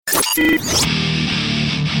This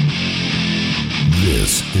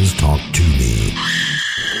is Talk To Me.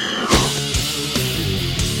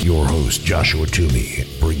 Your host, Joshua Toomey,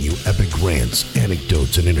 bring you epic rants,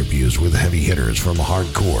 anecdotes, and interviews with heavy hitters from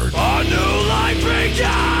hardcore A new life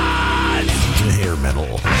begins! to hair metal.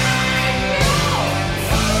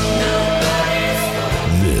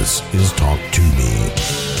 This is Talk To Me.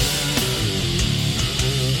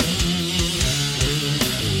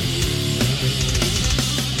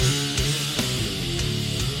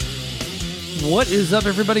 What is up,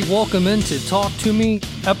 everybody? Welcome into Talk To Me,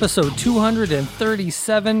 episode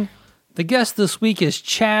 237. The guest this week is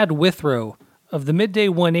Chad Withrow of the Midday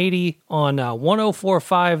 180 on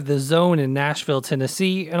 104.5 The Zone in Nashville,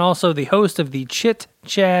 Tennessee, and also the host of the Chit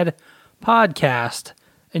Chad podcast.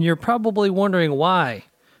 And you're probably wondering why.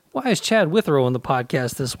 Why is Chad Withrow on the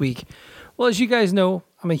podcast this week? Well, as you guys know,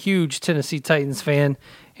 I'm a huge Tennessee Titans fan.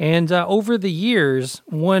 And over the years,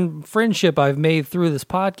 one friendship I've made through this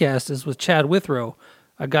podcast is with Chad Withrow,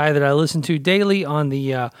 a guy that I listen to daily on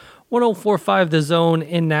the 104.5 The Zone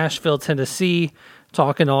in Nashville, Tennessee,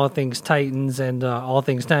 talking all things Titans and all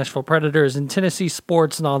things Nashville Predators and Tennessee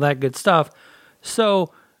sports and all that good stuff.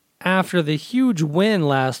 So after the huge win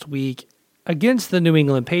last week against the New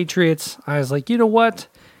England Patriots, I was like, you know what?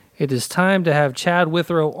 It is time to have Chad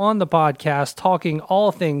Withrow on the podcast talking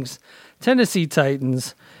all things Tennessee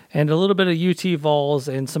Titans and a little bit of UT Vols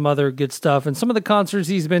and some other good stuff and some of the concerts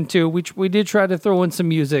he's been to, which we did try to throw in some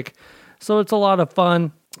music. So it's a lot of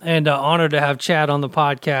fun and honored to have Chad on the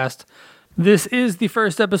podcast. This is the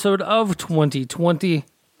first episode of 2020.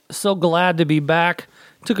 So glad to be back.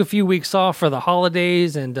 Took a few weeks off for the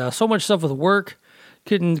holidays and so much stuff with work.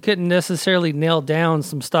 Couldn't necessarily nail down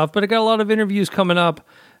some stuff, but I got a lot of interviews coming up.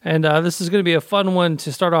 And this is going to be a fun one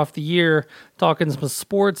to start off the year, talking some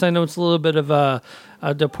sports. I know it's a little bit of a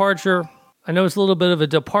departure.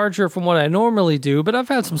 From what I normally do, but I've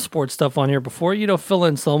had some sports stuff on here before. You know, Phil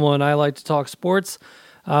Anselmo and I like to talk sports.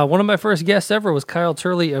 One of my first guests ever was Kyle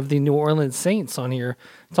Turley of the New Orleans Saints on here,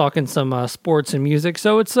 talking some sports and music.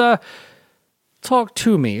 So it's Talk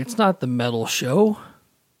To Me. It's not the metal show,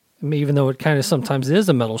 even though it kind of sometimes is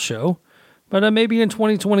a metal show. But maybe in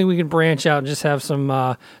 2020 we can branch out and just have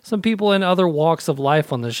some people in other walks of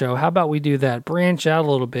life on the show. How about we do that? Branch out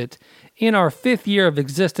a little bit in our 5th year of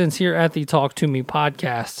existence here at the Talk To Me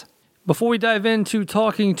podcast. Before we dive into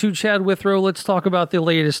talking to Chad Withrow, let's talk about the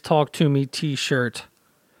latest Talk To Me t-shirt.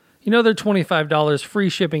 You know, they're $25 free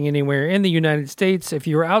shipping anywhere in the United States. If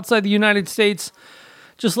you're outside the United States,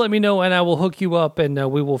 just let me know and I will hook you up and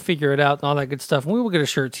we will figure it out and all that good stuff. And we will get a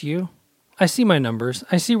shirt to you. I see my numbers.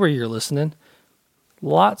 I see where you're listening.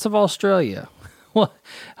 Lots of Australia. Well,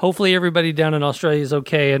 hopefully everybody down in Australia is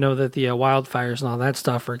okay. I know that the wildfires and all that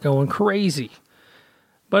stuff are going crazy.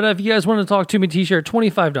 But if you guys want to Talk To Me t-shirt,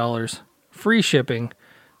 $25, free shipping.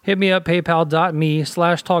 Hit me up,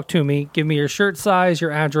 paypal.me/talktome. Give me your shirt size, your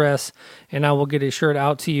address, and I will get a shirt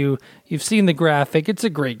out to you. You've seen the graphic. It's a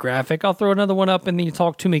great graphic. I'll throw another one up in the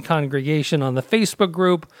Talk To Me congregation on the Facebook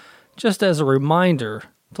group, just as a reminder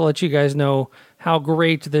to let you guys know how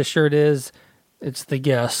great this shirt is. It's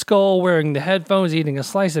the skull wearing the headphones, eating a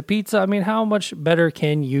slice of pizza. I mean, how much better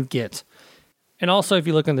can you get? And also, if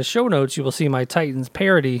you look in the show notes, you will see my Titans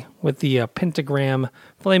parody with the pentagram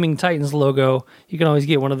Flaming Titans logo. You can always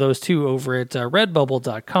get one of those too over at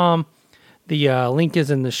redbubble.com. The link is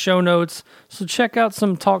in the show notes. So check out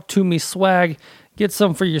some Talk To Me swag. Get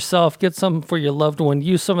some for yourself. Get some for your loved one.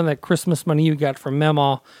 Use some of that Christmas money you got from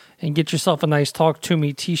Memaw and get yourself a nice Talk To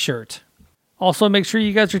Me t-shirt. Also, make sure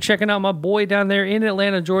you guys are checking out my boy down there in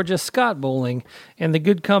Atlanta, Georgia, Scott Bowling, and the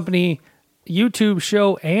Good Company YouTube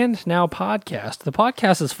show and now podcast. The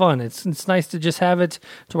podcast is fun. It's nice to just have it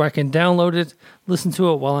to where I can download it, listen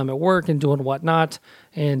to it while I'm at work and doing whatnot.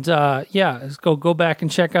 And let's go back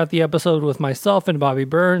and check out the episode with myself and Bobby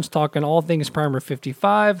Burns talking all things Primer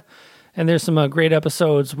 55. And there's some great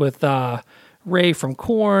episodes with Ray from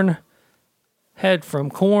Korn, Head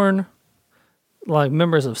from Korn, like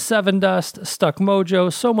members of Seven Dust, Stuck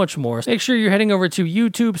Mojo, so much more. Make sure you're heading over to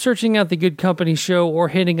YouTube, searching out The Good Company Show, or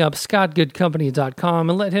hitting up scottgoodcompany.com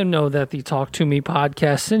and let him know that the Talk To Me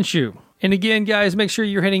podcast sent you. And again, guys, make sure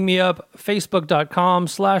you're hitting me up,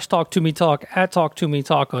 facebook.com/TalkToMeTalk, at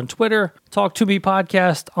TalkToMeTalk on Twitter, Talk To Me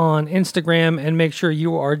Podcast on Instagram, and make sure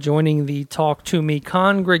you are joining the Talk To Me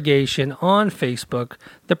congregation on Facebook,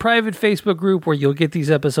 the private Facebook group where you'll get these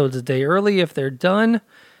episodes a day early if they're done.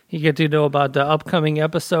 You get to know about the upcoming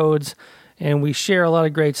episodes, and we share a lot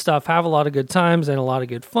of great stuff, have a lot of good times, and a lot of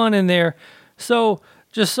good fun in there. So,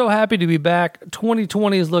 just so happy to be back.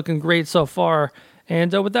 2020 is looking great so far.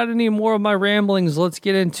 And without any more of my ramblings, let's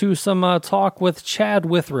get into some talk with Chad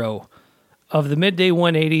Withrow of the Midday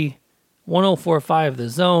 180, 104.5 The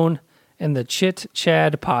Zone, and the Chit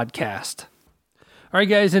Chad podcast. All right,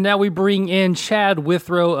 guys, and now we bring in Chad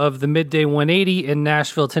Withrow of the Midday 180 in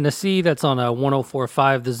Nashville, Tennessee. That's on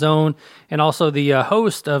 104.5 The Zone, and also the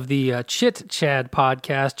host of the Chit Chad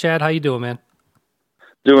podcast. Chad, how you doing, man?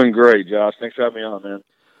 Doing great, Josh. Thanks for having me on, man.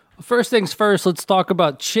 First things first, let's talk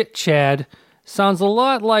about Chit Chad. Sounds a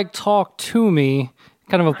lot like Talk to Me,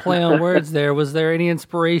 kind of a play on words there. Was there any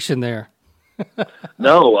inspiration there?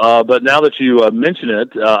 No, but now that you mention it,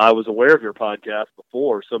 I was aware of your podcast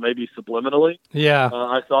before, so maybe subliminally,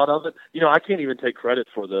 I thought of it. I can't even take credit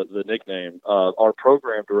for the nickname. Our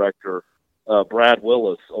program director, Brad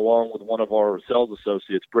Willis, along with one of our sales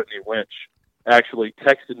associates, Brittany Winch, actually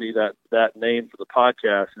texted me that name for the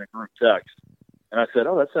podcast in a group text. And I said,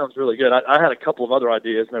 oh, that sounds really good. I had a couple of other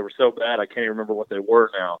ideas, and they were so bad I can't even remember what they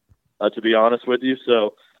were now, to be honest with you.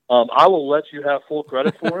 So I will let you have full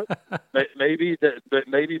credit for it.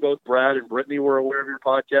 Maybe both Brad and Brittany were aware of your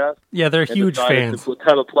podcast. Yeah, they're huge fans. To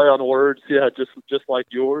have a play on words, just like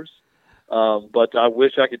yours. But I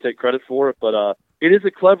wish I could take credit for it. But it is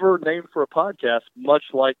a clever name for a podcast, much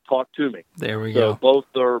like Talk to Me. There we go. Both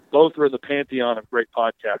are in the pantheon of great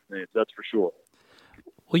podcast names. That's for sure.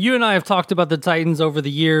 Well, you and I have talked about the Titans over the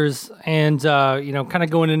years, and kind of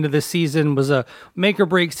going into this season was a make or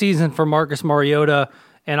break season for Marcus Mariota.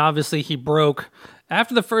 And obviously he broke.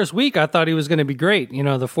 After the first week, I thought he was going to be great. The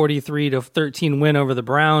 43-13 win over the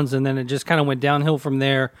Browns, and then it just kind of went downhill from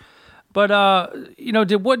there. But,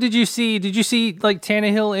 what did you see? Did you see, like,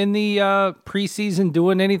 Tannehill in the preseason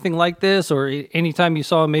doing anything like this, or anytime you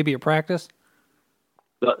saw him maybe at practice?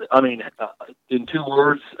 I mean, in two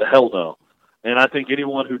words, hell no. And I think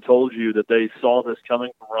anyone who told you that they saw this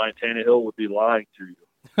coming from Ryan Tannehill would be lying to you.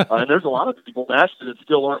 And there's a lot of people in Nashville that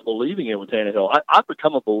still aren't believing it with Tannehill. I've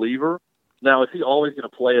become a believer. Now, is he always going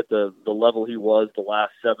to play at the level he was the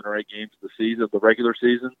last 7 or 8 games of the season, the regular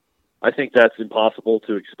season? I think that's impossible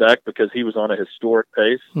to expect because he was on a historic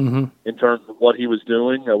pace in terms of what he was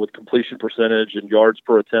doing with completion percentage and yards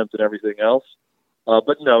per attempt and everything else.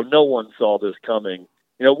 But no one saw this coming.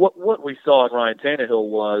 What we saw in Ryan Tannehill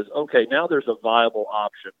was, okay, now there's a viable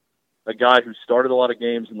option. A guy who started a lot of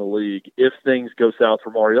games in the league, if things go south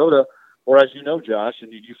for Mariota, or as you know, Josh,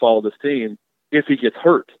 and you follow this team, if he gets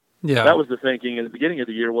hurt. Yeah. That was the thinking at the beginning of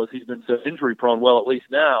the year was he's been so injury prone. Well, at least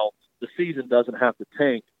now the season doesn't have to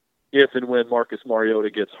tank if and when Marcus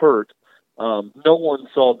Mariota gets hurt. No one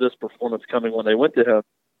saw this performance coming when they went to him.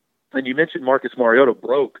 And you mentioned Marcus Mariota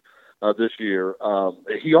broke this year.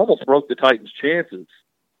 He almost broke the Titans' chances.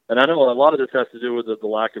 And I know a lot of this has to do with the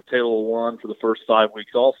lack of Taylor Lewan for the first 5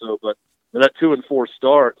 weeks also, but that 2-4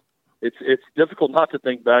 start, it's difficult not to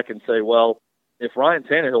think back and say, well, if Ryan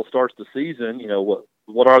Tannehill starts the season,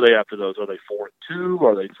 what are they after those? Are they 4-2?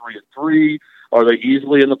 Are they 3-3? Are they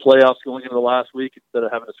easily in the playoffs going into the last week instead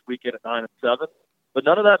of having to squeak in at 9-7? But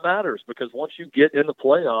none of that matters because once you get in the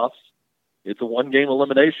playoffs, it's a one-game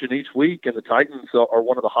elimination each week, and the Titans are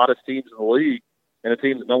one of the hottest teams in the league. And a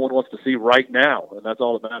team that no one wants to see right now, and that's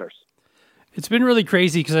all that matters. It's been really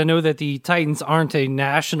crazy because I know that the Titans aren't a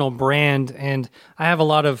national brand, and I have a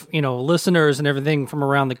lot of listeners and everything from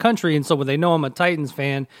around the country, and so when they know I'm a Titans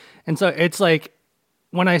fan, and so it's like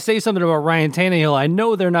when I say something about Ryan Tannehill, I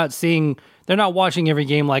know they're not watching every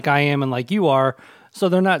game like I am and like you are, so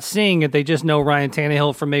they're not seeing it. They just know Ryan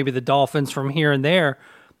Tannehill from maybe the Dolphins from here and there.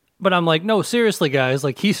 But I'm like, no, seriously, guys,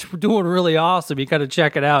 like he's doing really awesome. You got to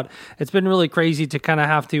check it out. It's been really crazy to kind of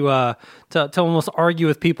have to almost argue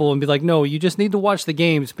with people and be like, no, you just need to watch the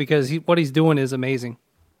games because what he's doing is amazing.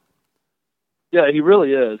 Yeah, he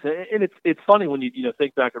really is. And it's funny when you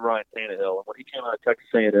think back of Ryan Tannehill and when he came out of Texas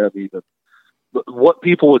A&M even, what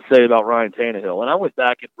people would say about Ryan Tannehill. And I went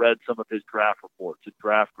back and read some of his draft reports and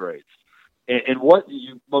draft grades. And what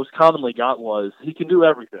you most commonly got was he can do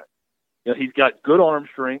everything. He's got good arm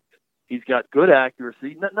strength. He's got good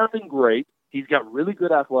accuracy, nothing great. He's got really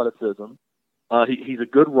good athleticism. He's a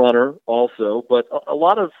good runner also, but a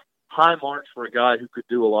lot of high marks for a guy who could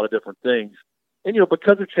do a lot of different things. And,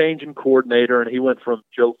 because of change in coordinator, and he went from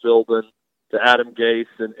Joe Philbin to Adam Gase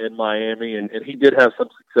in Miami, and he did have some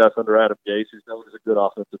success under Adam Gase, who's known as a good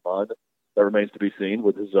offensive mind. That remains to be seen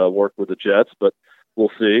with his work with the Jets, but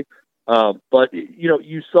we'll see. But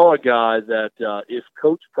you saw a guy that, if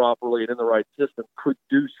coached properly and in the right system, could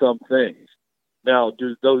do some things. Now,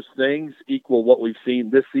 do those things equal what we've seen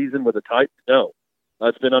this season with the Titans? No.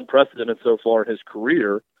 It's been unprecedented so far in his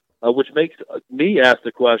career, which makes me ask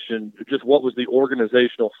the question, just what was the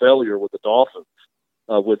organizational failure with the Dolphins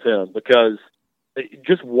with him? Because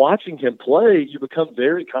just watching him play, you become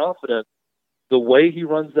very confident the way he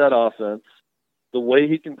runs that offense, the way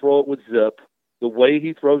he can throw it with zip, the way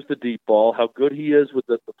he throws the deep ball, how good he is with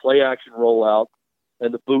the play action rollout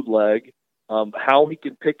and the bootleg, how he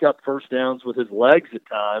can pick up first downs with his legs at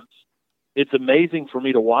times. It's amazing for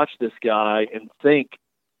me to watch this guy and think,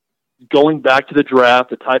 going back to the draft,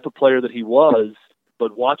 the type of player that he was,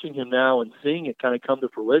 but watching him now and seeing it kind of come to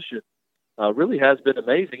fruition really has been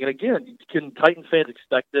amazing. And again, can Titans fans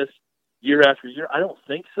expect this year after year? I don't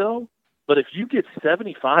think so. But if you get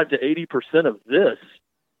 75 to 80% of this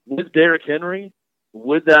with Derrick Henry,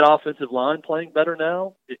 with that offensive line playing better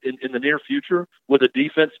now in the near future, with the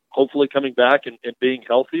defense hopefully coming back and being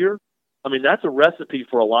healthier, I mean, that's a recipe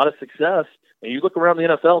for a lot of success. And you look around the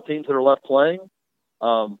NFL, teams that are left playing,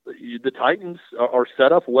 the Titans are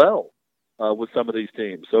set up well with some of these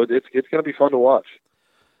teams. So it's going to be fun to watch.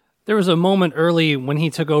 There was a moment early when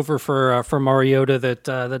he took over for Mariota that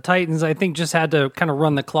the Titans, I think, just had to kind of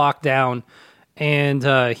run the clock down, and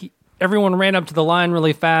everyone ran up to the line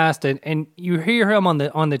really fast, and you hear him on the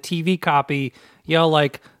TV copy yell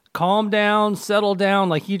like, "Calm down, settle down."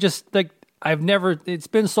 Like he just like it's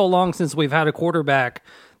been so long since we've had a quarterback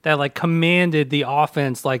that like commanded the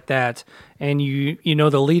offense like that, and you know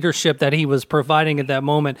the leadership that he was providing at that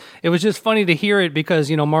moment. It was just funny to hear it because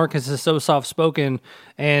Marcus is so soft spoken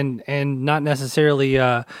and not necessarily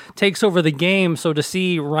takes over the game. So to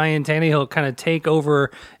see Ryan Tannehill kind of take over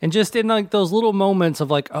and just in like those little moments of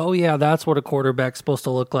like, oh yeah, that's what a quarterback's supposed to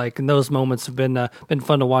look like, and those moments have been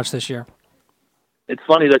fun to watch this year. It's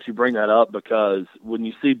funny that you bring that up because when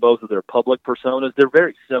you see both of their public personas, they're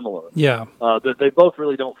very similar. Yeah. They both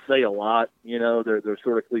really don't say a lot. They're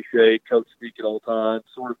sort of cliche, coach speak at all times,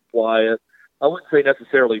 sort of quiet. I wouldn't say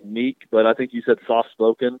necessarily meek, but I think you said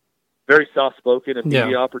soft-spoken, very soft-spoken in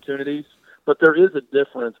media opportunities. But there is a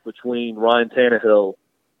difference between Ryan Tannehill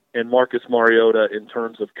and Marcus Mariota in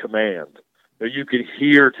terms of command. You can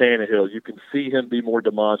hear Tannehill. You can see him be more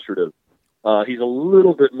demonstrative. He's a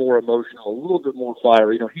little bit more emotional, a little bit more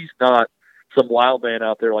fiery. He's not some wild man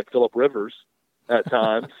out there like Phillip Rivers at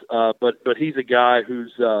times, but he's a guy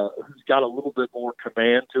who's got a little bit more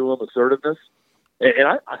command to him, assertiveness. And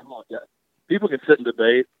I love that. People can sit and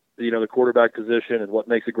debate, the quarterback position and what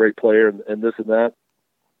makes a great player and this and that.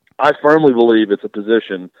 I firmly believe it's a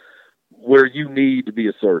position where you need to be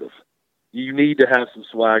assertive. You need to have some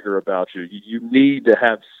swagger about you. You need to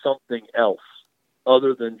have something else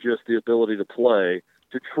other than just the ability to play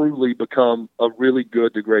to truly become a really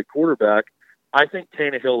good to great quarterback. I think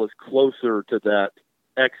Tannehill is closer to that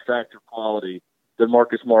X factor quality than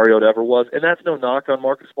Marcus Mariota ever was. And that's no knock on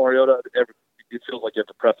Marcus Mariota. It feels like you have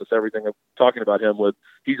to preface everything I'm talking about him with,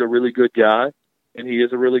 he's a really good guy, and he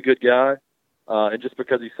is a really good guy. And just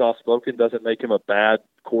because he's soft-spoken doesn't make him a bad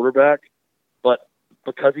quarterback. But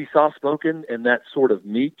because he's soft-spoken and that sort of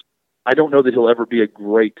meek, I don't know that he'll ever be a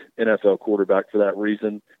great NFL quarterback for that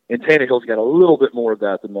reason. And Tannehill's got a little bit more of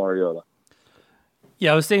that than Mariota.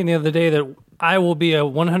 Yeah, I was saying the other day that I will be a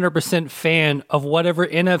 100% fan of whatever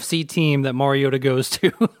NFC team that Mariota goes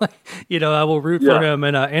to. I will root for him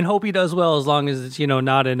and hope he does well as long as it's,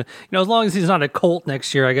 not in, as long as he's not a Colt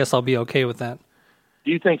next year, I guess I'll be okay with that.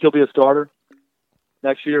 Do you think he'll be a starter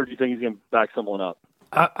next year, or do you think he's going to back someone up?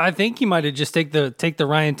 I think he might have just take the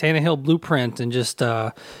Ryan Tannehill blueprint and just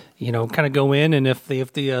kind of go in, and if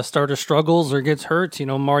the starter struggles or gets hurt,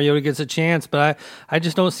 Mariota gets a chance. But I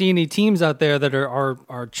just don't see any teams out there that are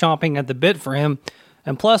chomping at the bit for him.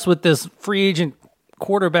 And plus, with this free agent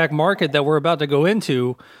quarterback market that we're about to go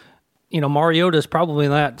into, Mariota is probably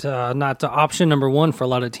not option number one for a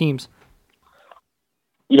lot of teams.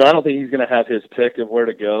 I don't think he's going to have his pick of where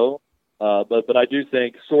to go. But I do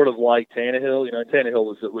think, sort of like Tannehill, Tannehill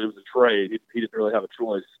was a trade. He didn't really have a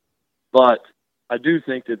choice. But I do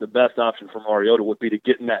think that the best option for Mariota would be to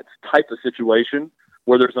get in that type of situation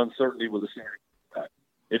where there's uncertainty with a starting quarterback.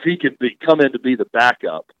 If he could come in to be the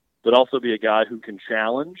backup, but also be a guy who can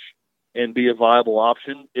challenge and be a viable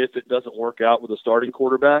option if it doesn't work out with a starting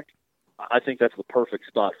quarterback, I think that's the perfect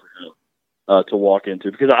spot for him to walk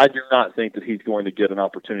into, because I do not think that he's going to get an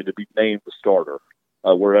opportunity to be named the starter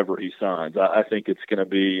wherever he signs. I think it's going to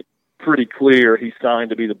be pretty clear he's signed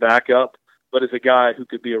to be the backup, but as a guy who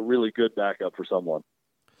could be a really good backup for someone.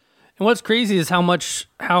 And what's crazy is how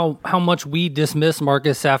much we dismiss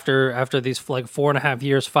Marcus after these like 4.5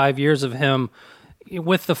 years, 5 years of him,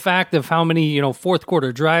 with the fact of how many fourth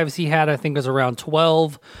quarter drives he had. I think it was around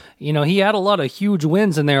 12. He had a lot of huge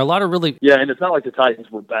wins in there. A lot of really and it's not like the Titans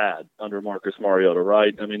were bad under Marcus Mariota,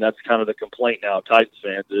 right? I mean, that's kind of the complaint now of Titans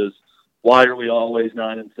fans is, why are we always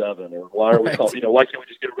 9-7, or why are we why can't we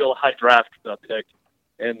just get a real high draft pick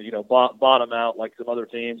and bottom out like some other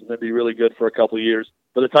teams and then be really good for a couple of years.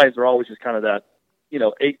 But the Titans are always just kind of that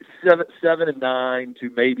 7-9 to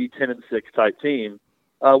maybe 10-6 type team,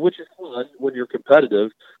 which is fun when you're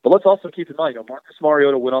competitive. But let's also keep in mind, Marcus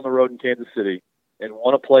Mariota went on the road in Kansas City and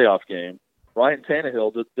won a playoff game. Ryan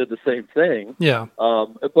Tannehill did the same thing. Yeah.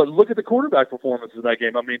 But look at the quarterback performance in that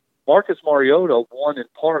game. I mean, Marcus Mariota won in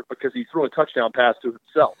part because he threw a touchdown pass to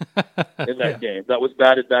himself in that game. That was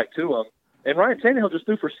batted back to him. And Ryan Tannehill just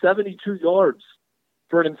threw for 72 yards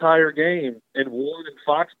for an entire game and won in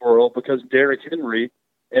Foxborough because Derrick Henry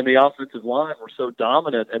and the offensive line were so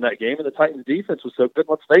dominant in that game, and the Titans' defense was so good.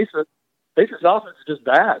 Let's face it, Patriots' offense is just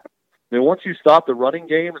bad. I mean, once you stop the running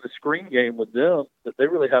game and the screen game with them, that they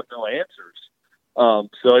really have no answers. And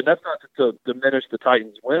that's not to diminish the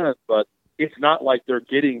Titans' win, but it's not like they're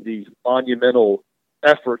getting these monumental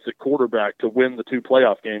efforts at quarterback to win the 2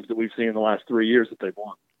 playoff games that we've seen in the last 3 years that they've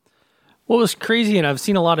won. Well, it was crazy, and I've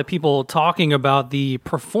seen a lot of people talking about the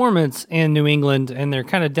performance in New England, and they're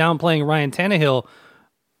kind of downplaying Ryan Tannehill,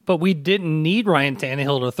 but we didn't need Ryan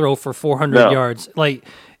Tannehill to throw for 400 yards. Like,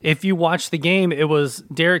 if you watch the game, it was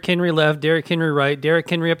Derrick Henry left, Derrick Henry right, Derrick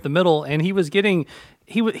Henry up the middle, and he was getting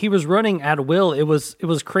he was running at will. It was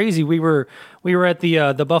crazy. We were at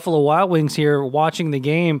the Buffalo Wild Wings here watching the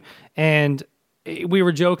game, and we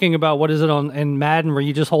were joking about what is it in Madden where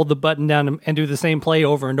you just hold the button down and do the same play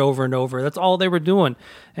over and over and over. That's all they were doing,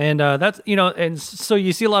 and that's and so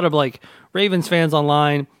you see a lot of like Ravens fans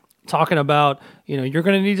online talking about, you're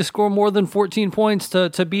going to need to score more than 14 points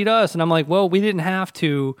to beat us. And I'm like, well, we didn't have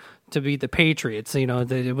to beat the Patriots.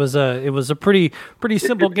 It was a pretty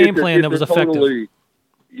simple game plan that was effective.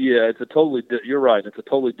 You're right. It's a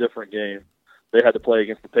totally different game they had to play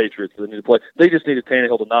against the Patriots. They just needed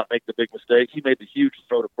Tannehill to not make the big mistake. He made the huge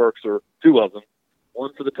throw to Firkser, 2 of them,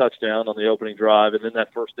 one for the touchdown on the opening drive, and then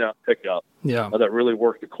that first down pickup. Yeah. That really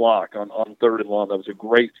worked the clock on 3rd and long. That was a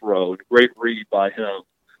great throw, great read by him.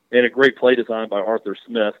 And a great play design by Arthur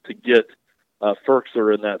Smith to get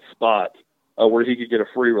Firkser in that spot where he could get a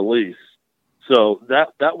free release. So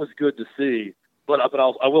that was good to see. But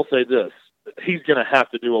I will say this: he's going to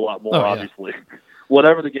have to do a lot more. Obviously,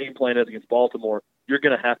 whatever the game plan is against Baltimore, you're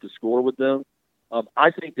going to have to score with them.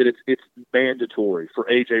 I think that it's mandatory for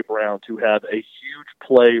A.J. Brown to have a huge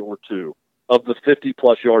play or two of the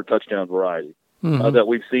 50-plus yard touchdown variety that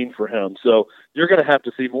we've seen for him. So you're going to have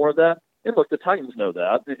to see more of that. And look, the Titans know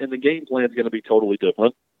that, and the game plan is going to be totally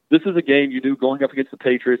different. This is a game you do going up against the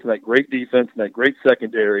Patriots and that great defense and that great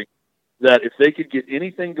secondary, that if they could get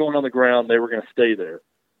anything going on the ground, they were going to stay there.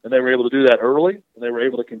 And they were able to do that early, and they were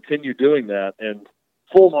able to continue doing that. And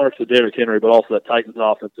full marks to Derrick Henry, but also that Titans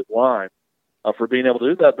offensive line for being able to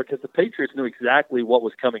do that, because the Patriots knew exactly what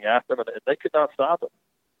was coming at them, and they could not stop it.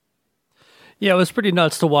 Yeah, it was pretty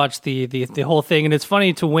nuts to watch the whole thing, and it's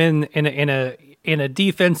funny to win in a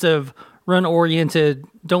defensive, run-oriented,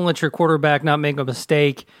 don't let your quarterback not make a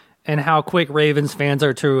mistake, and how quick Ravens fans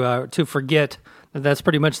are to forget that that's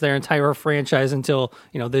pretty much their entire franchise until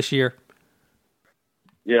this year.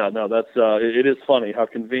 Yeah, no, that's it is funny how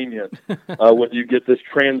convenient when you get this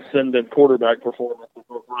transcendent quarterback performance of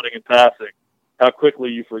both running and passing, how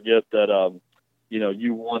quickly you forget that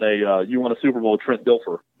you won a Super Bowl with Trent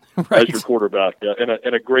Dilfer as your quarterback, and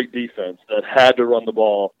a great defense that had to run the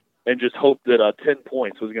ball and just hoped that 10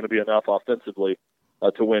 points was going to be enough offensively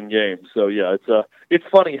to win games. So yeah, it's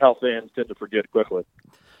funny how fans tend to forget quickly.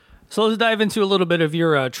 So let's dive into a little bit of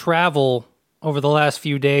your travel over the last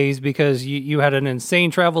few days, because you had an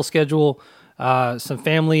insane travel schedule, some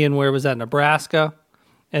family in, where was that, Nebraska?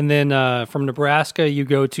 And then from Nebraska, you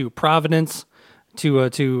go to Providence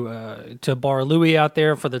to Bar Louie out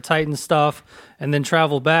there for the Titans stuff, and then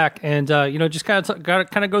travel back and just kind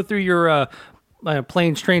of go through your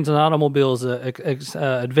planes, trains, and automobiles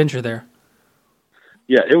adventure there.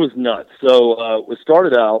 Yeah, it was nuts. So we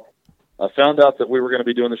started out. I found out that we were going to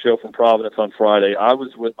be doing the show from Providence on Friday. I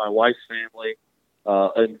was with my wife's family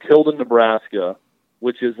in Tilden, Nebraska,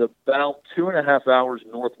 which is about 2.5 hours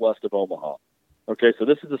northwest of Omaha. Okay, so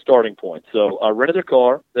this is the starting point. So I rented a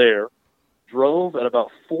car there, drove at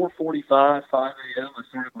about 4:45, 5 a.m. I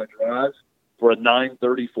started my drive for a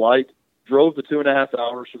 9:30 flight, drove the 2.5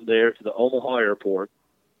 hours from there to the Omaha airport.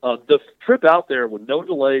 The trip out there with no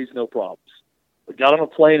delays, no problems. We got on a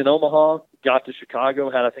plane in Omaha, got to Chicago,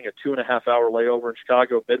 had, I think, a 2.5 hour layover in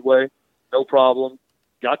Chicago Midway, no problem.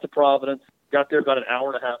 Got to Providence, got there about an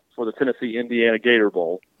hour and a half before the Tennessee-Indiana Gator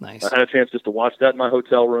Bowl. Nice. I had a chance just to watch that in my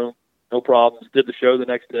hotel room, no problems. Did the show the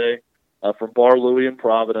next day from Bar Louie in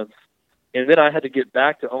Providence. And then I had to get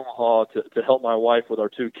back to Omaha to help my wife with our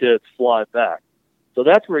 2 kids fly back. So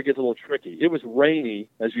that's where it gets a little tricky. It was rainy,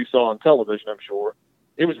 as you saw on television, I'm sure.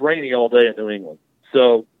 it was raining all day in New England.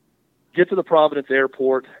 So get to the Providence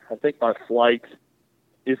airport. I think my flight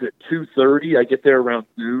is at 2:30. I get there around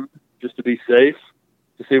noon just to be safe,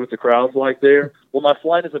 to see what the crowd's like there. Well, my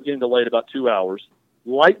flight ends up getting delayed about 2 hours.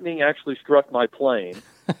 Lightning actually struck my plane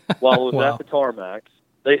while it was Wow. at the tarmac.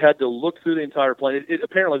 They had to look through the entire plane.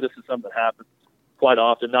 Apparently this is something that happens quite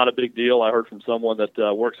often. Not a big deal. I heard from someone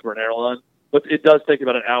that works for an airline. But it does take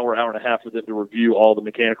about an hour, hour and a half for them to review all the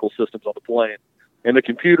mechanical systems on the plane and the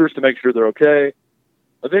computers to make sure they're okay.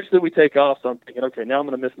 Eventually we take off, so I'm thinking, okay, now I'm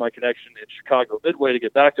going to miss my connection in Chicago Midway to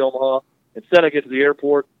get back to Omaha. Instead, I get to the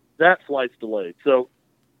airport. That flight's delayed. So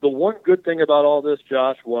the one good thing about all this,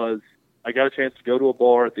 Josh, was I got a chance to go to a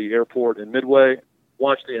bar at the airport in Midway,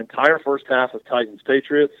 watch the entire first half of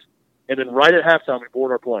Titans-Patriots, and then right at halftime we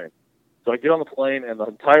board our plane. So I get on the plane, and the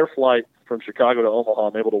entire flight from Chicago to Omaha,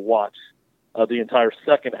 I'm able to watch the entire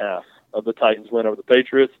second half of the Titans win over the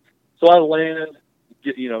Patriots. So I land,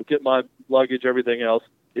 get my luggage, everything else.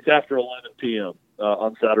 It's after 11 p.m.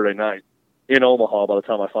 On Saturday night in Omaha by the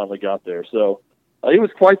time I finally got there. So it was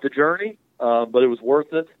quite the journey, but it was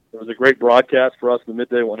worth it. It was a great broadcast for us in the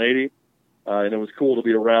Midday 180, and it was cool to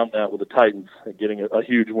be around that with the Titans getting a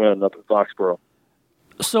huge win up in Foxborough.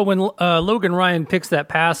 So when Logan Ryan picks that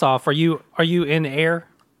pass off, are you in air?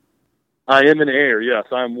 I am in air, yes.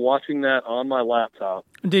 I'm watching that on my laptop.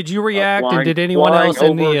 Did you react, and did anyone else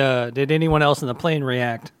in the plane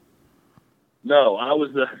react? No, I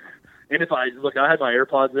was. And I had my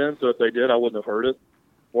AirPods in, so if they did, I wouldn't have heard it.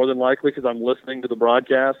 More than likely, because I'm listening to the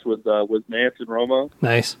broadcast with Nance and Romo.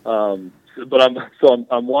 Nice. But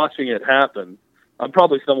I'm watching it happen. I'm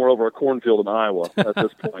probably somewhere over a cornfield in Iowa at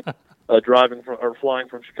this point, flying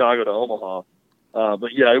from Chicago to Omaha.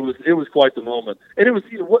 But yeah, it was quite the moment, and it was.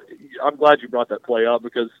 I'm glad you brought that play up,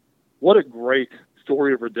 because what a great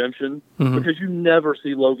story of redemption. Mm-hmm. Because you never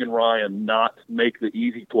see Logan Ryan not make the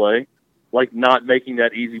easy play, like not making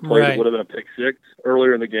that easy play that would have been a pick six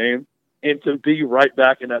earlier in the game, and to be right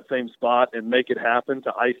back in that same spot and make it happen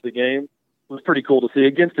to ice the game was pretty cool to see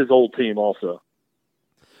against his old team also.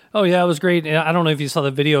 Oh yeah, it was great. I don't know if you saw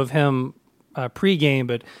the video of him pre-game,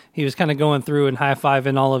 but he was kind of going through and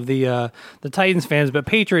high-fiving all of the Titans fans, but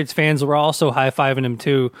Patriots fans were also high-fiving him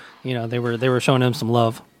too. They were showing him some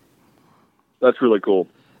love. That's really cool.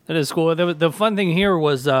 That is cool. The fun thing here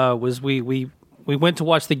was we went to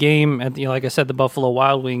watch the game at like I said, the Buffalo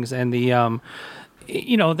Wild Wings, and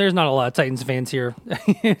there's not a lot of Titans fans here.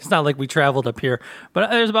 It's not like we traveled up here,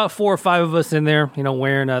 but there's about 4 or 5 of us in there,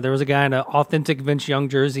 wearing, there was a guy in an authentic Vince Young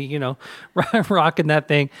jersey, rocking that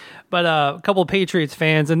thing, but a couple of Patriots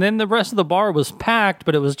fans, and then the rest of the bar was packed,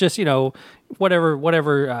 but it was just,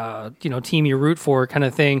 whatever, team you root for kind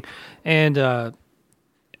of thing. And,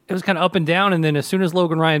 it was kind of up and down. And then as soon as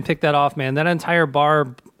Logan Ryan picked that off, man, that entire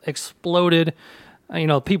bar exploded.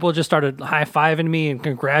 People just started high-fiving me and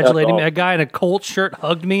congratulating me. A guy in a Colts shirt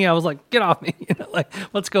hugged me. I was like, get off me.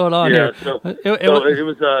 What's going on here? So it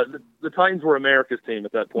was the Titans were America's team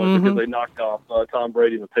at that point, because they knocked off Tom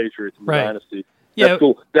Brady and the Patriots in the dynasty. That's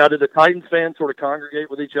cool. Now, did the Titans fans sort of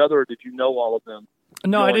congregate with each other, or did you know all of them?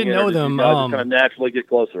 No, I didn't know them. You guys kind of naturally get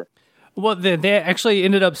closer. Well, they actually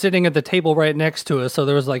ended up sitting at the table right next to us. So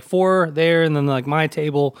there was like 4 there, and then like my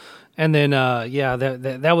table, and then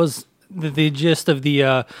that was the gist of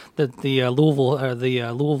the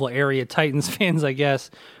Louisville area Titans fans, I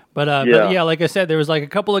guess. But like I said, there was like a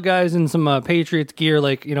couple of guys in some Patriots gear,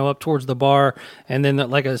 up towards the bar, and then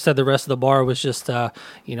like I said, the rest of the bar was just in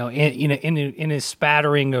a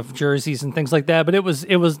spattering of jerseys and things like that. But it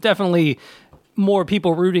was definitely more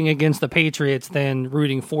people rooting against the Patriots than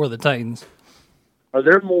rooting for the Titans. Are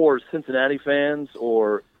there more Cincinnati fans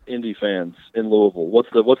or Indy fans in Louisville? What's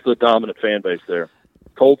the dominant fan base there?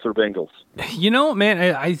 Colts or Bengals?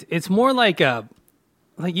 Man, it's more like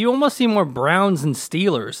you almost see more Browns and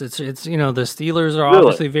Steelers. It's the Steelers are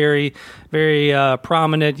obviously very, very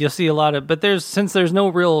prominent. You'll see a lot of, but since there's no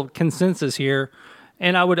real consensus here,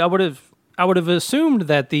 and I would have assumed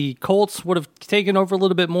that the Colts would have taken over a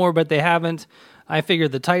little bit more, but they haven't. I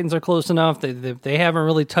figured the Titans are close enough. They haven't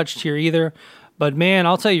really touched here either. But, man,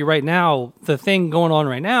 I'll tell you right now, the thing going on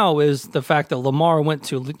right now is the fact that Lamar went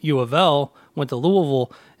to U of L, went to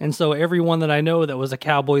Louisville, and so everyone that I know that was a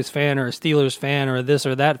Cowboys fan or a Steelers fan or this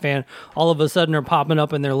or that fan, all of a sudden are popping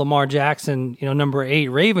up in their Lamar Jackson, number 8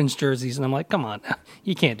 Ravens jerseys, and I'm like, come on,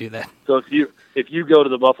 you can't do that. So if you go to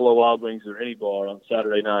the Buffalo Wild Wings or any bar on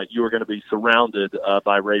Saturday night, you are going to be surrounded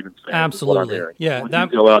by Ravens fans. Absolutely, yeah. When you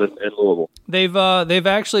go out in Louisville, they've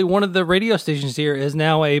actually, one of the radio stations here is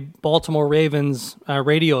now a Baltimore Ravens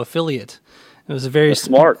radio affiliate. It was very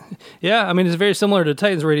smart. Yeah, I mean, it's very similar to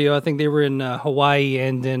Titans radio. I think they were in Hawaii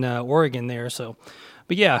and in Oregon there. So,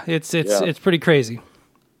 But yeah, it's pretty crazy.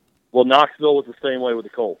 Well, Knoxville was the same way with the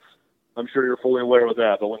Colts. I'm sure you're fully aware of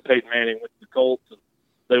that. But when Peyton Manning went to the Colts, and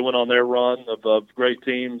they went on their run of great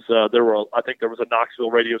teams. I think there was a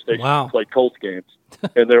Knoxville radio station that played Colts games,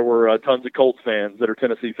 and there were tons of Colts fans that are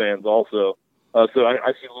Tennessee fans also. So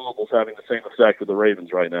I see Louisville's having the same effect with the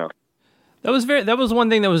Ravens right now. That was one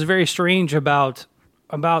thing that was very strange about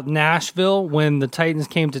Nashville when the Titans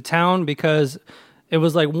came to town, because it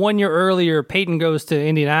was like 1 year earlier Peyton goes to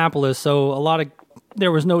Indianapolis, so there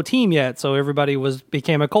was no team yet, so everybody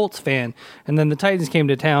became a Colts fan, and then the Titans came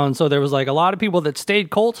to town, so there was like a lot of people that stayed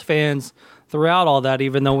Colts fans throughout all that,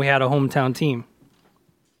 even though we had a hometown team.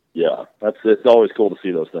 Yeah, it's always cool to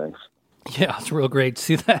see those things. Yeah, it's real great to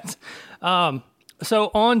see that. So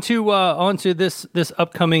on to this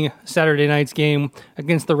upcoming Saturday night's game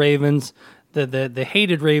against the Ravens, the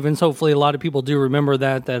hated Ravens. Hopefully, a lot of people do remember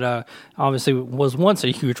that obviously was once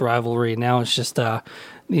a huge rivalry. Now it's just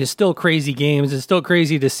it's still crazy games. It's still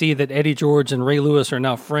crazy to see that Eddie George and Ray Lewis are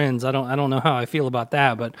now friends. I don't know how I feel about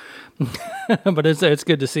that, but but it's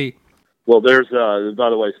good to see. Well, there's by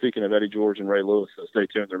the way, speaking of Eddie George and Ray Lewis, stay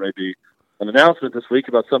tuned. There may be an announcement this week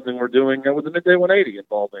about something we're doing with the Midday 180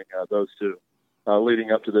 involving those two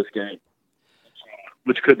leading up to this game,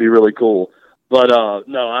 which could be really cool. But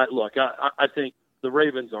no, I think the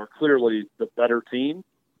Ravens are clearly the better team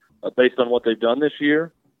based on what they've done this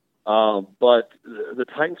year. But the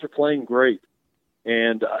Titans are playing great,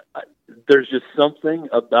 and there's just something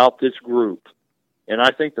about this group. And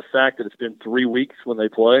I think the fact that it's been 3 weeks when they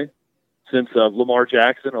play since Lamar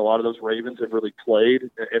Jackson, a lot of those Ravens have really played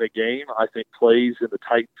in a game, I think plays in the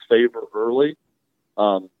Titans' favor early.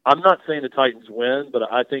 I'm not saying the Titans win, but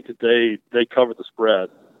I think that they cover the spread,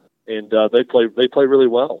 and they play really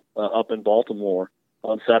well up in Baltimore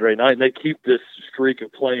on Saturday night, and they keep this streak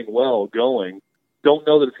of playing well going. Don't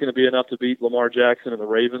know that it's going to be enough to beat Lamar Jackson and the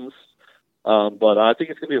Ravens, but I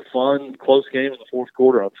think it's going to be a fun, close game in the fourth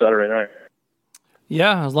quarter on Saturday night.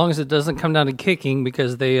 Yeah, as long as it doesn't come down to kicking,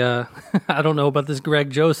 because they I don't know about this Greg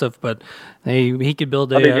Joseph, but he could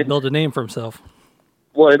build a name for himself.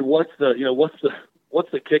 Well, and what's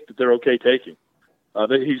the kick that they're okay taking?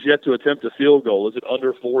 He's yet to attempt a field goal. Is it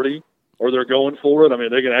under 40, or they're going for it? I mean,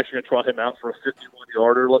 they're actually going to trot him out for a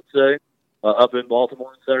 51-yarder, let's say, up in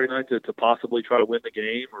Baltimore on Saturday night to possibly try to win the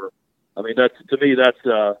game. Or, I mean, that's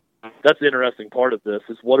the interesting part of this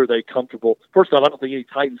is what are they comfortable? First off, I don't think any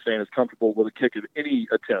Titans fan is comfortable with a kick of any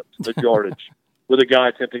attempt at yardage with a guy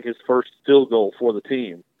attempting his first field goal for the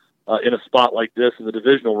team in a spot like this in the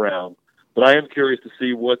divisional round. But I am curious to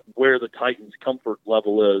see where the Titans' comfort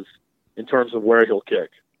level is in terms of where he'll kick.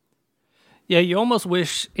 Yeah, you almost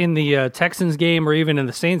wish in the Texans game or even in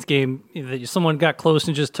the Saints game that someone got close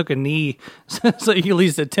and just took a knee, so you at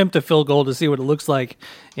least attempt a field goal to see what it looks like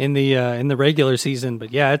in the regular season.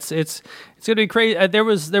 But yeah, it's going to be crazy. There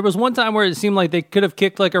was one time where it seemed like they could have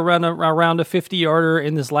kicked like around a 50-yarder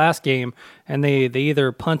in this last game, and they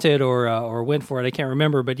either punted or went for it. I can't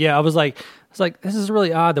remember, but yeah, I was like, this is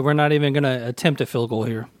really odd that we're not even going to attempt a field goal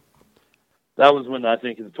here. That was when I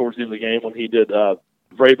think towards the end of the game when he did.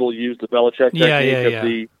 Vrabel used the Belichick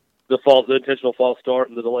technique of the intentional false start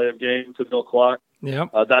and the delay of game to the middle clock. Yeah,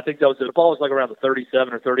 I think that was the ball was like around the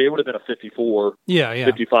 37 or 30. It would have been a 54,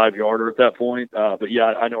 55-yarder at that point. But yeah,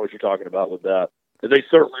 I know what you're talking about with that. They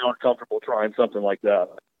certainly aren't comfortable trying something like that.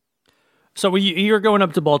 So you're going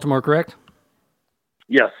up to Baltimore, correct?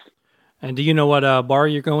 Yes. And do you know what bar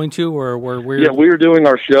you're going to, or where we're? Yeah, we're doing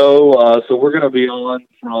our show. So we're going to be on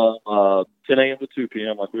from 10 a.m. to 2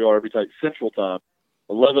 p.m. like we are every time Central Time.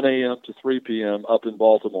 11 a.m. to 3 p.m. up in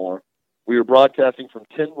Baltimore. We are broadcasting from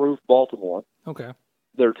Tin Roof, Baltimore. Okay.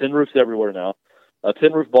 There are tin roofs everywhere now.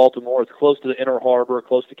 Tin Roof, Baltimore. It's close to the Inner Harbor,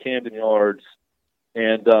 close to Camden Yards.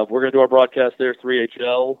 And we're going to do our broadcast there,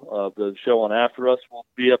 3HL. The show on after us will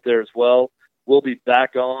be up there as well. We'll be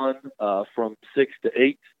back on from 6 to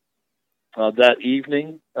 8 that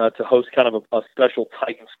evening to host kind of a special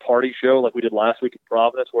Titans party show like we did last week in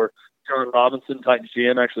Providence, where John Robinson, Titans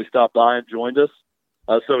GM, actually stopped by and joined us.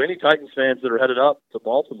 So any Titans fans that are headed up to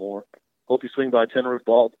Baltimore, hope you swing by Tin Roof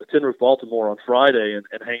Baltimore on Friday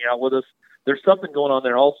and hang out with us. There's something going on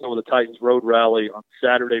there also with the Titans Road Rally on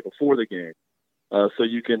Saturday before the game, so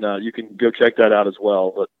you can go check that out as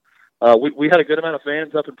well. But we had a good amount of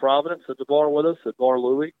fans up in Providence at the bar with us at Bar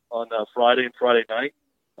Louie on Friday and Friday night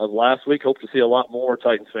of last week. Hope to see a lot more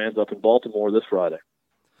Titans fans up in Baltimore this Friday.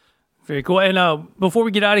 Very cool. And before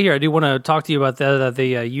we get out of here, I do want to talk to you about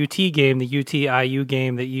the UT game, the UT-IU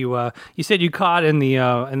game that you said you caught in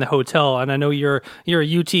the hotel. And I know you're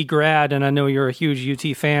a UT grad, and I know you're a huge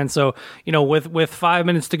UT fan. So with 5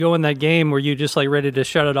 minutes to go in that game, were you just like ready to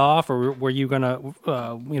shut it off, or were you gonna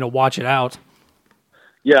watch it out?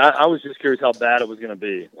 Yeah, I was just curious how bad it was going to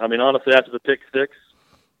be. I mean, honestly, after the pick six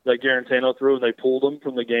that Garantano threw and they pulled him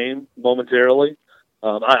from the game momentarily,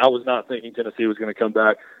 I was not thinking Tennessee was going to come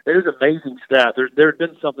back. It is an amazing stat. There had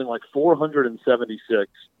been something like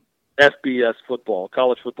 476 FBS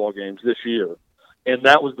college football games this year, and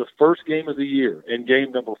that was the first game of the year, in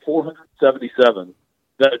game number 477,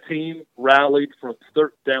 that a team rallied from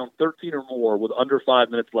down 13 or more with under 5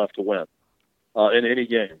 minutes left to win in any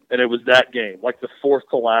game. And it was that game, like the fourth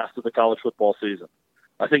to last of the college football season.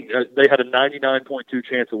 I think they had a 99.2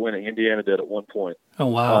 chance of winning. Indiana did at one point. Oh,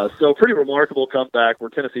 wow. So pretty remarkable comeback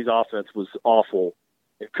where Tennessee's offense was awful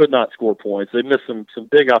and could not score points. They missed some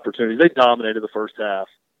big opportunities. They dominated the first half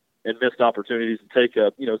and missed opportunities to take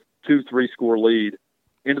a 2-3 score lead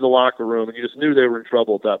into the locker room, and you just knew they were in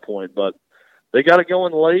trouble at that point. But they got it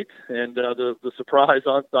going late, and the surprise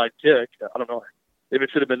onside kick, I don't know if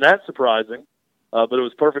it should have been that surprising, but it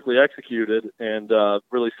was perfectly executed and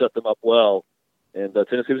really set them up well. And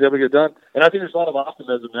Tennessee was able to get it done. And I think there's a lot of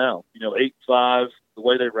optimism now. 8-5, the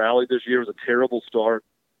way they rallied this year was a terrible start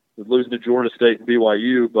with losing to Georgia State and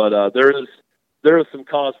BYU. But there is some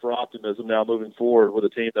cause for optimism now moving forward with a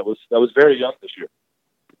team that was very young this year.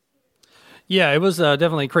 Yeah, it was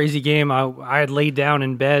definitely a crazy game. I had laid down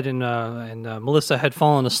in bed, and Melissa had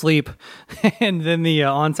fallen asleep, and then the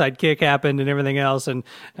onside kick happened and everything else, and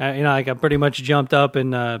I pretty much jumped up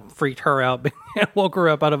and freaked her out, woke her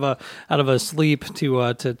up out of a sleep to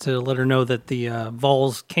let her know that the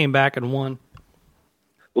Vols came back and won.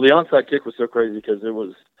 Well, the onside kick was so crazy because it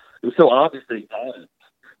was so obvious that he got it.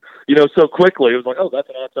 So quickly, it was like, oh, that's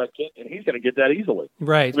an onside kick, and he's going to get that easily.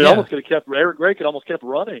 Right. I mean, almost could have kept Eric Gray could almost kept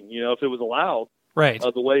running, if it was allowed. Right.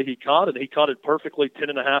 The way he caught it perfectly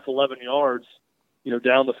 10.5, 11 yards,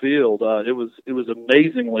 down the field. It was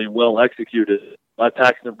amazingly well executed by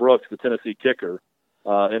Paxton Brooks, the Tennessee kicker,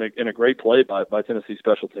 in a great play by Tennessee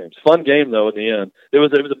special teams. Fun game though. In the end, it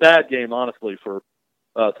was a bad game, honestly, for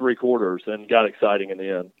 3 quarters, and got exciting in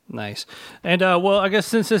the end. Nice. And well, I guess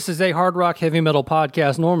since this is a hard rock heavy metal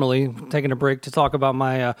podcast, normally taking a break to talk about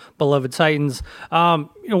my beloved Titans.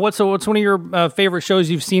 What's one of your favorite shows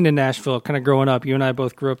you've seen in Nashville? Kind of growing up, you and I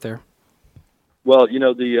both grew up there. Well,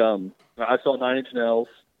 I saw 9 Inch Nails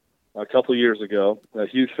a couple of years ago. A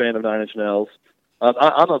huge fan of 9 Inch Nails. I'm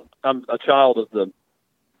a child of the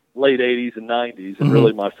late '80s and '90s, and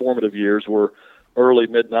really my formative years were early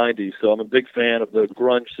mid-'90s, so I'm a big fan of the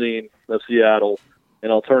grunge scene of Seattle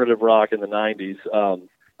and alternative rock in the '90s.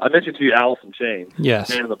 I mentioned to you Alice in Chains, yes,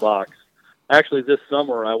 Man in the Box. Actually, this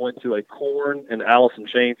summer I went to a Korn and Alice in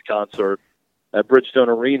Chains concert at Bridgestone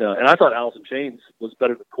Arena, and I thought Alice in Chains was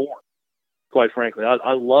better than Korn, quite frankly.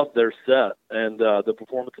 I loved their set, and the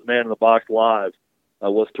performance of Man in the Box live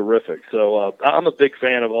was terrific. So I'm a big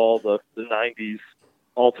fan of all the '90s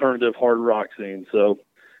alternative hard rock scene, so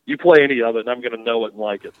you play any of it, and I'm going to know it and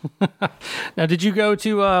like it. Now, did you go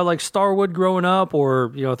to like Starwood growing up, or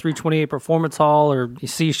 328 Performance Hall, or you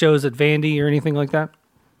see shows at Vandy or anything like that?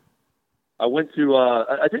 I went to.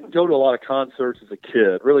 I didn't go to a lot of concerts as a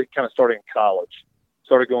kid. Really, kind of starting in college,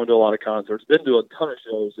 started going to a lot of concerts. Been to a ton of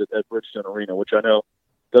shows at Bridgestone Arena, which I know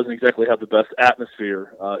doesn't exactly have the best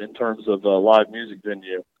atmosphere in terms of live music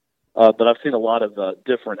venue. But I've seen a lot of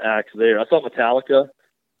different acts there. I saw Metallica.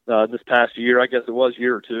 This past year, I guess it was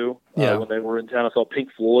year or two, when they were in town. I saw Pink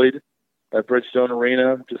Floyd at Bridgestone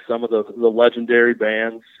Arena, just some of the legendary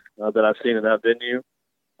bands that I've seen in that venue,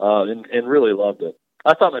 and really loved it.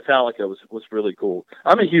 I thought Metallica was really cool.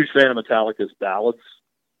 I'm a huge fan of Metallica's ballads.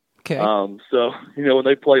 Okay. So, when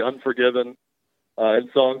they play Unforgiven and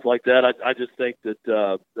songs like that, I just think that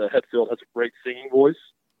Hetfield has a great singing voice,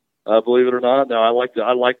 believe it or not. Now, I like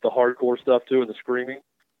the hardcore stuff, too, and the screaming.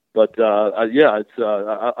 But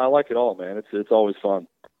I like it all, man. It's always fun.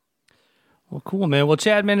 Well, cool, man. Well,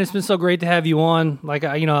 Chad, man, it's been so great to have you on. Like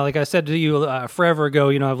I said to you forever ago,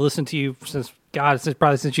 I've listened to you since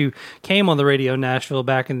you came on the radio in Nashville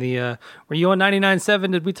back in the. Were you on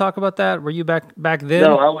 99.7? Did we talk about that? Were you back then?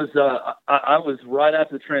 No, I was right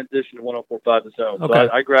after the transition to 104.5 The Zone. Okay. So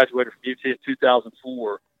I graduated from UT in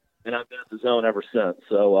 2004, and I've been at the Zone ever since.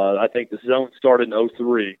 So I think the Zone started in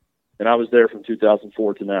 2003. And I was there from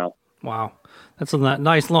 2004 to now. Wow. That's a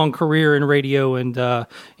nice long career in radio, and,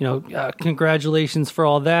 congratulations for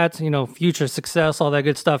all that, future success, all that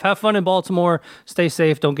good stuff. Have fun in Baltimore. Stay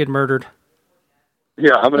safe. Don't get murdered.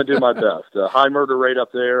 Yeah, I'm going to do my best. High murder rate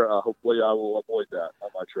up there. Hopefully I will avoid that on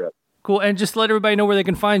my trip. Cool. And just let everybody know where they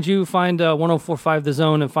can find you, find 1045 The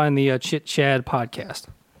Zone, and find the Chit Chad podcast.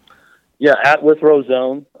 Yeah, at Withrow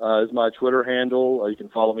Zone is my Twitter handle. You can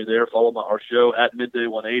follow me there. Follow our show at Midday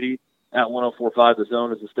 180. At 1045 The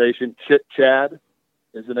Zone is the station. Chit Chad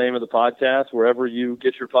is the name of the podcast. Wherever you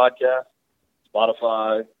get your podcast,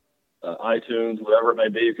 Spotify, iTunes, whatever it may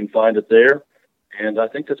be, you can find it there. And I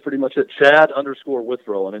think that's pretty much it.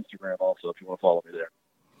 Chad_Withrow on Instagram also, if you want to follow me there.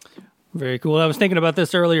 Very cool. I was thinking about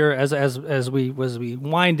this earlier as we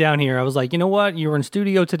wind down here. I was like, you know what? You were in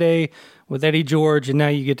studio today with Eddie George, and now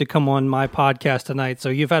you get to come on my podcast tonight. So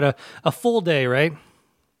you've had a full day, right?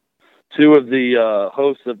 Two of the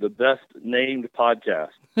hosts of the best named podcast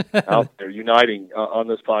out there uniting on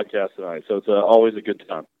this podcast tonight. So it's always a good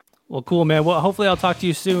time. Well, cool, man. Well, hopefully I'll talk to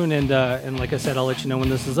you soon. And like I said, I'll let you know when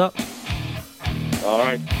this is up. All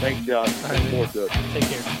right. Thanks, Josh. Looking forward to it. Take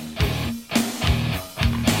care.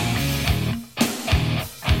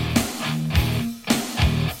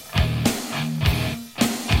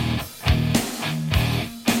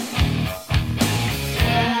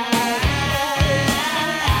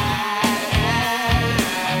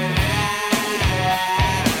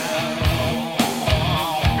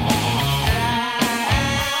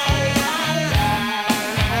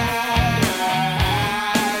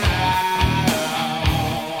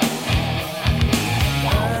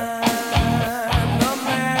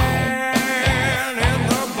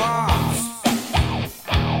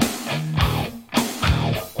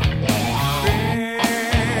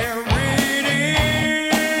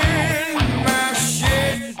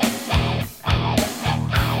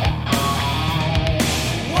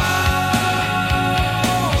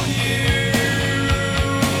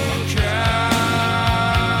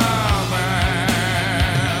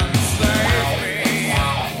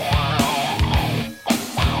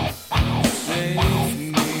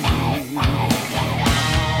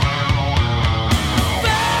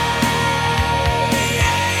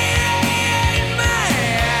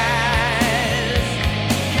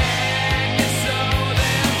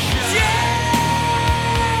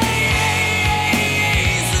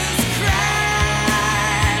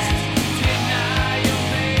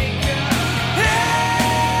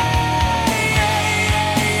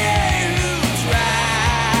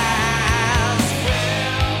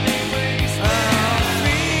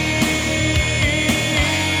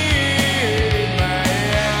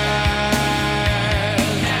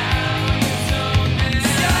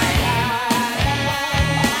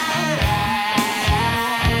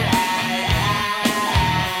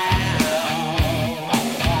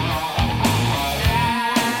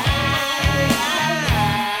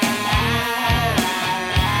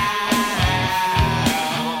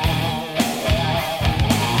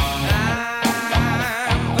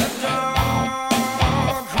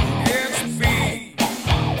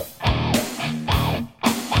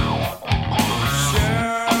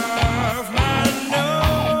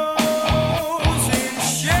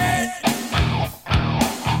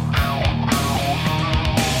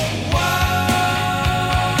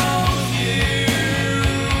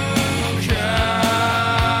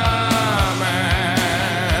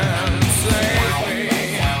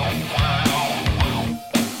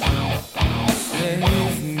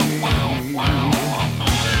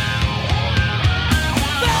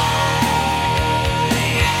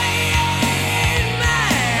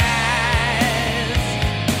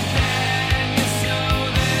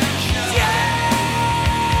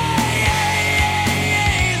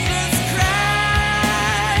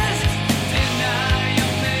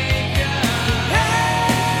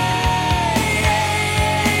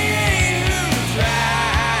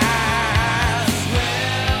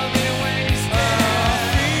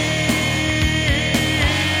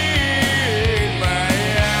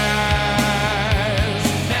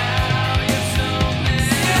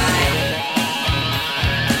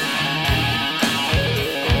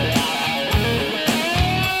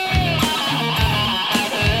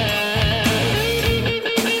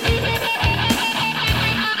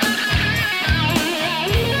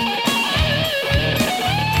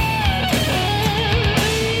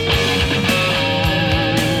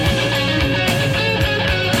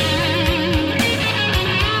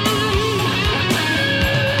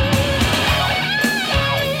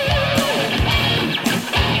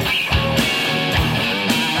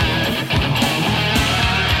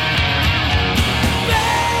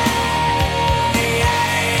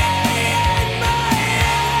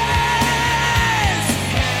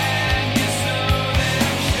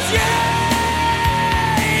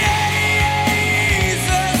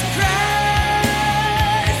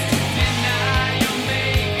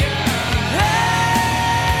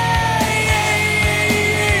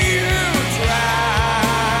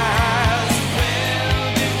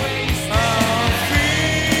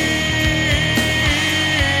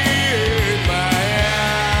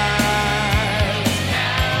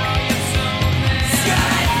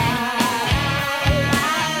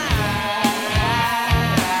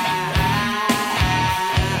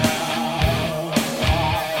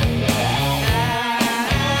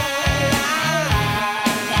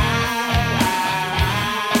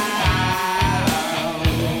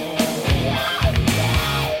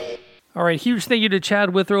 All right, huge thank you to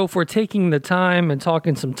Chad Withrow for taking the time and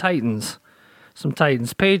talking some Titans. Some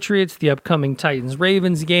Titans-Patriots, the upcoming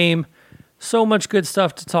Titans-Ravens game. So much good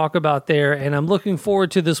stuff to talk about there, and I'm looking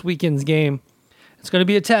forward to this weekend's game. It's going to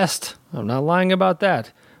be a test. I'm not lying about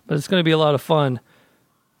that, but it's going to be a lot of fun.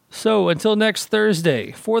 So until next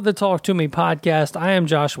Thursday, for the Talk To Me podcast, I am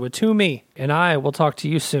Joshua Toomey, and I will talk to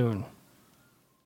you soon.